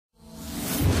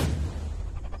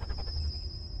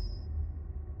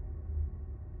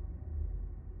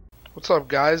What's up,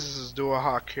 guys? This is Duo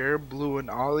Hawk here, Blue and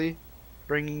Ollie,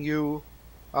 bringing you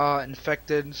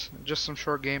Infected, just some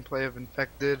short gameplay of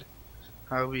Infected,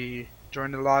 how we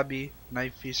joined the lobby,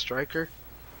 Knife v Striker.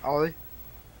 Ollie?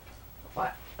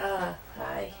 What?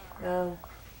 Hi.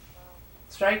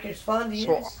 Striker's fun to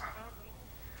So, use.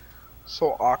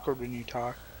 so awkward when you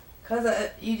talk. Cause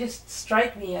you just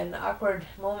strike me in awkward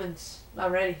moments.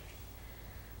 Not ready.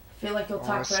 I feel like you'll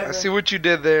talk forever. I see what you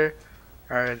did there.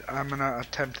 Alright, I'm gonna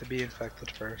attempt to be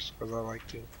Infected first, because I like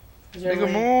to.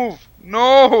 Nigga, move!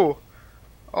 No!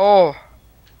 Oh!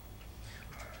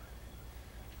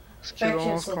 This kid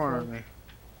almost cornered me.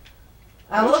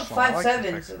 I love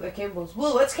 5.7s the Kimbals.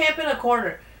 Blue, let's camp in a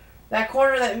corner. That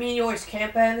corner that me and you always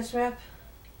camp at in this map.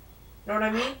 You know what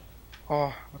I mean?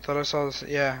 Oh, I thought I saw this.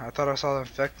 Yeah, I thought I saw the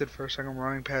Infected for a second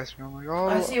running past me. I'm like, oh,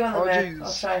 I see you on the map. geez.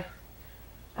 I'll try.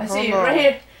 I see you right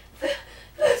here.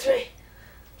 That's me.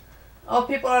 Oh,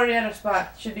 people already at a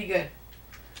spot. Should be good.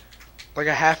 Like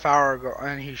a half hour ago,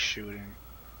 and he's shooting.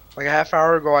 Like a half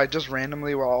hour ago, I just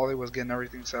randomly, while Ollie was getting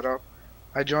everything set up,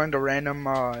 I joined a random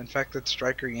Infected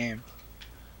Striker game.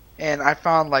 And I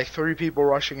found like 3 people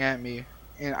rushing at me.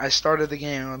 And I started the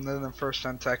game, and then in the first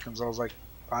 10 seconds, I was like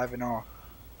 5-0.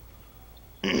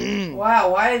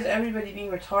 Wow, why is everybody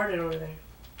being retarded over there?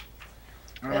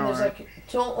 And there's right? like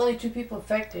only 2 people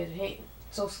infected. Hey,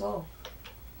 so slow.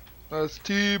 Let's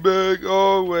teabag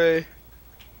away.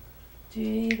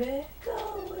 Teabag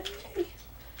away.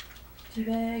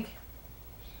 Teabag.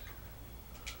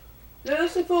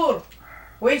 Beautiful.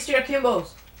 Waste your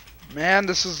Kimbos. Man,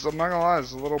 this is, I'm not gonna lie,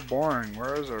 it's a little boring.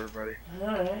 Where is everybody?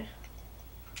 Alright.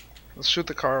 Let's shoot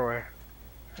the car away.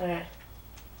 Alright.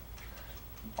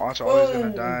 Watch, Ollie's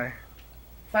gonna die.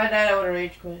 If I died, I would've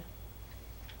rage quit.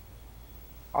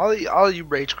 Ollie, you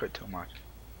rage quit too much.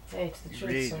 Hey, it's the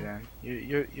truth, Rage, son. man.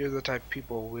 You're the type of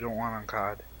people we don't want on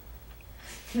COD.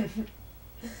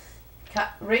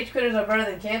 Rage quitters are better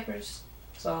than campers.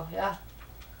 So, yeah.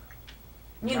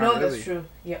 You Not know really. that's true.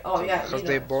 Yeah. Oh, yeah. Because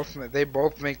they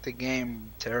both make the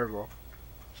game terrible.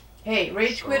 Hey,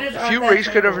 rage quitters aren't if you that rage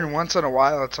quit terrible. every once in a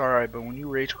while, it's alright. But when you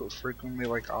rage quit frequently,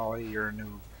 like Ollie, you're a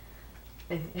noob.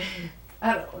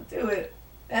 I don't do it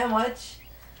that much.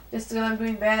 Just when I'm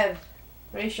doing bad,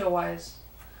 ratio-wise.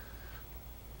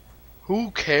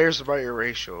 Who cares about your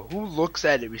ratio? Who looks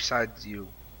at it besides you?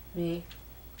 Me.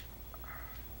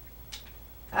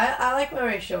 I like my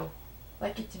ratio. I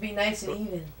like it to be nice and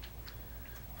even.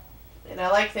 And I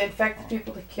like the infected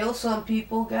people to kill some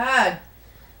people. God.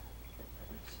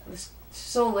 It's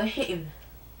so lame.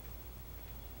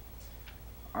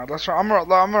 Alright, I'm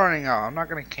running out. I'm not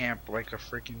gonna camp like a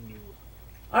freaking noob.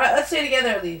 Alright, let's stay together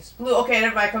at least. Blue, okay,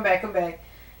 never mind. Come back, come back.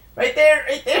 Right there,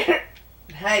 right there.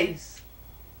 Nice.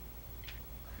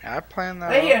 Yeah, I planned that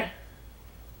Right out. here.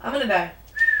 I'm gonna die.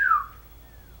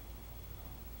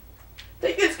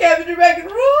 Take this scavenger back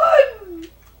and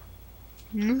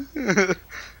run!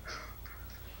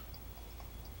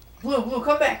 Blue,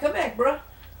 come back, bro.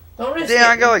 Don't risk it.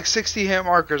 Damn, I got like 60 hit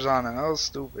markers on it. That was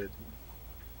stupid.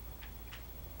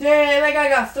 Damn, that guy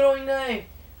got a throwing knife.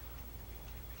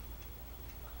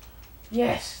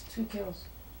 Yes, 2 kills.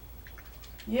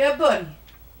 Yeah, buddy.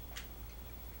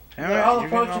 Damn They're it, all you're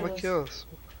getting all the approaching us. kills.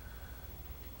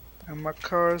 And my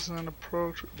car's in an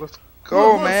approach. Let's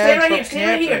go, Blue, man. stay right Stop here, stay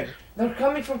right camping. here. They're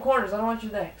coming from corners. I don't want you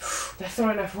to die. That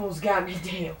throwing knife almost got me.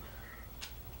 Damn.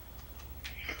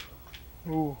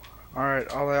 Ooh. Alright,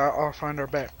 I'll find our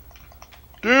back.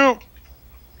 Damn!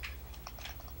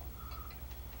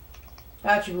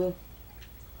 Got you, Blue.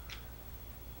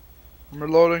 I'm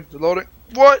reloading. Reloading.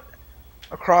 What?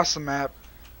 Across the map.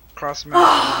 Across the map.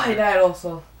 Ah, I died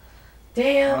also.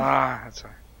 Damn. Ah, that's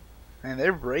alright. Man, they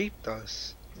raped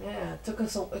us. Yeah, it took them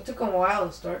a while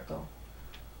to start though.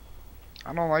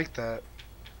 I don't like that.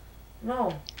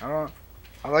 No. I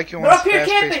like it when They're it's up here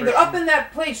fast-paced camping. They're up racing. in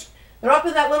that place. They're up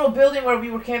in that little building where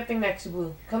we were camping next to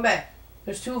Blue. Come back.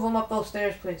 There's 2 of them up those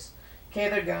stairs, please. Okay,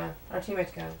 they're gone. Our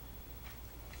teammate's gone.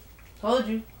 Told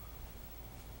you.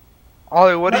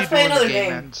 Ollie, what Let's do you do play when the another game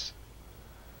game. ends?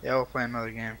 Yeah, we'll play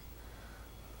another game.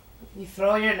 You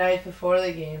throw your knife before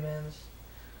the game ends.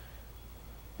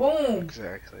 Boom.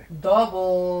 Exactly.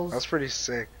 Doubles. That's pretty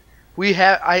sick.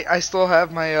 I still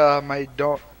have my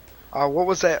what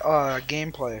was that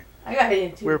gameplay? I got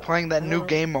hit too. We were playing that new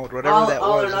game mode, whatever all, that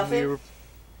all was. Or nothing?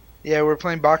 We were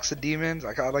playing Box of Demons.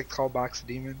 I like to call Box of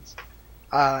Demons.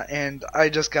 And I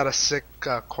just got a sick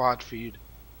quad feed.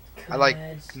 I like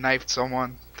knifed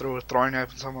someone, threw a throwing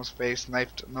knife in someone's face,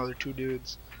 knifed another 2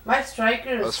 dudes. My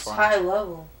striker That was is fun. high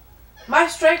level. My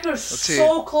striker is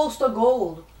so close to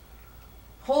gold.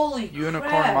 Holy Unicorn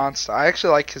crap. Monster. I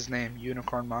actually like his name,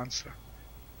 Unicorn Monster.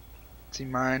 See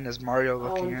mine as Mario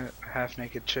looking Oh. at a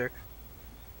half-naked chick.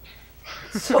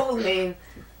 So lame.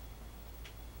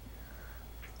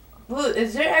 Blue,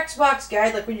 is there Xbox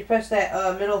guide, like when you press that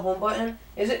middle home button?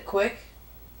 Is it quick?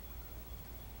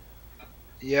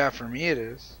 Yeah, for me it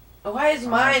is. Why is I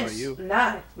don't know about mine you.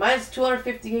 not? Mine's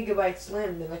 250 gigabytes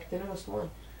slim. They're like the newest one.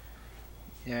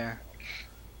 Yeah.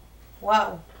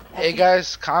 Wow. Hey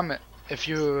guys, comment if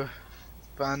you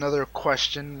have another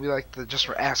question. We like to just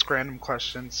ask random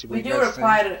questions. See what We you do guys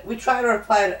reply think. to. We try to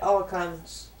reply to all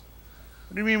comments.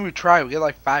 What do you mean we try? We get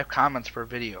like 5 comments per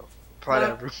video. Reply to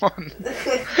Huh? everyone.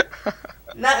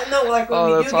 No, like when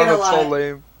Oh, we that do get a sounded lot. so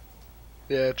lame.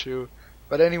 Yeah, true.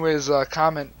 But anyways,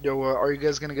 comment. Yo, are you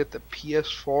guys gonna get the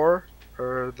PS4 or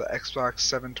the Xbox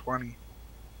 720?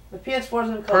 The PS4's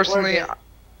gonna come Personally, Orbit.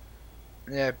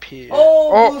 yeah,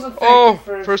 Oh, who's infected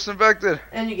first? first infected.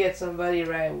 And you get somebody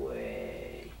right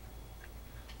away.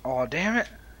 Oh, damn it.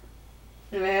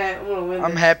 Nah, I'm gonna win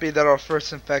I'm this. happy that I was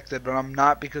first infected, but I'm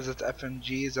not because it's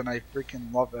FMGs and I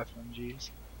freaking love FMGs.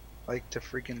 Like, to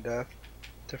freaking death.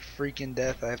 To freaking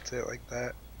death, I have to say it like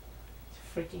that.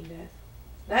 Freaking death.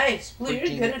 Nice. Blue, you're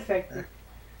Freaking good infected.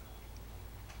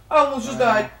 I almost just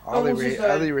died. Ali Almost just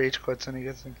died. rage quits when he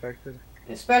gets infected.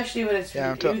 Especially when it's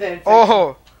Yeah, you that infects.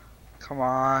 oh! Come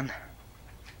on.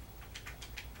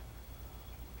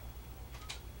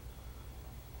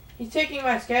 He's taking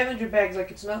my scavenger bags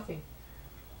like it's nothing.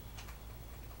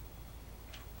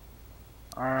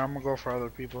 Alright, I'm gonna go for other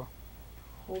people.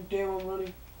 Oh damn, I'm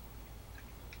running.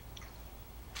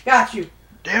 Got you.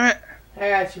 Damn it! I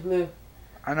got you, Blue.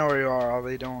 I know where you are,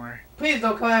 Ali, don't worry. Please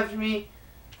don't come after me.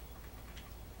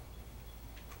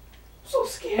 I'm so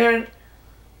scared.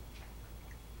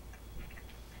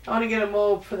 I want to get a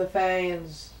MOAB for the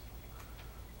fans.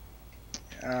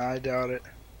 I doubt it.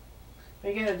 Are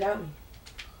you gonna doubt me?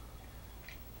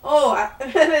 Oh, I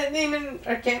didn't even.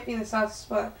 I can't be in the south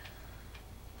spot.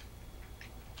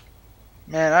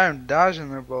 Man, I am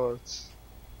dodging their bullets.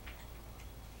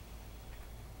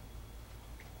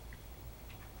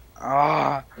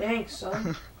 Ah! Dang,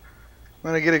 son.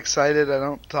 When I get excited, I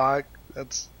don't talk.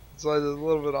 That's why there's a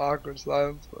little bit of awkward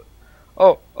silence. But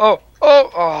oh,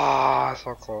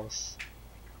 so close.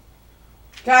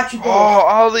 Got you, both. Oh,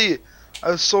 Ali,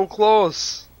 I was so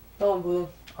close. Don't, Blue.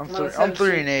 I'm I'm on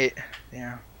 3-8.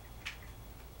 Yeah.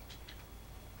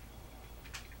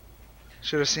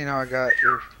 Should have seen how I got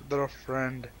your little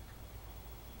friend.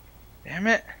 Damn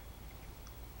it.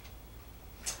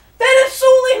 That is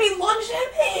so lame. He lunged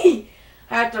at me.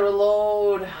 I had to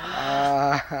reload.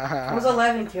 It was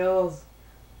 11 kills.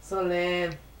 So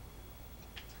lame.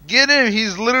 Get him!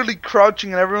 He's literally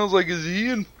crouching, and everyone's like, "Is he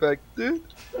infected?"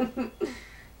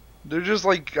 They're just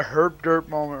like a herp derp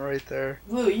moment right there.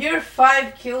 Blue, you're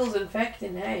 5 kills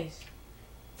infected. Nice.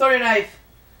 Throw your knife.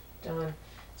 Done.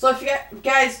 So if you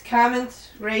guys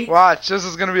comment, rate. Watch, this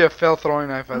is gonna be a fail throwing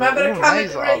knife. Remember to comment,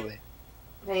 nice, rate. Ollie.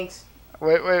 Thanks.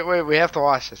 Wait. We have to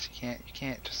watch this. You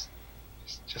can't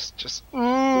just.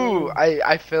 Ooh,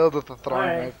 I failed with the throwing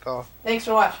Alright. knife though. Thanks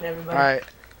for watching, everybody. All right.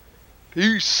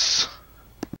 Peace.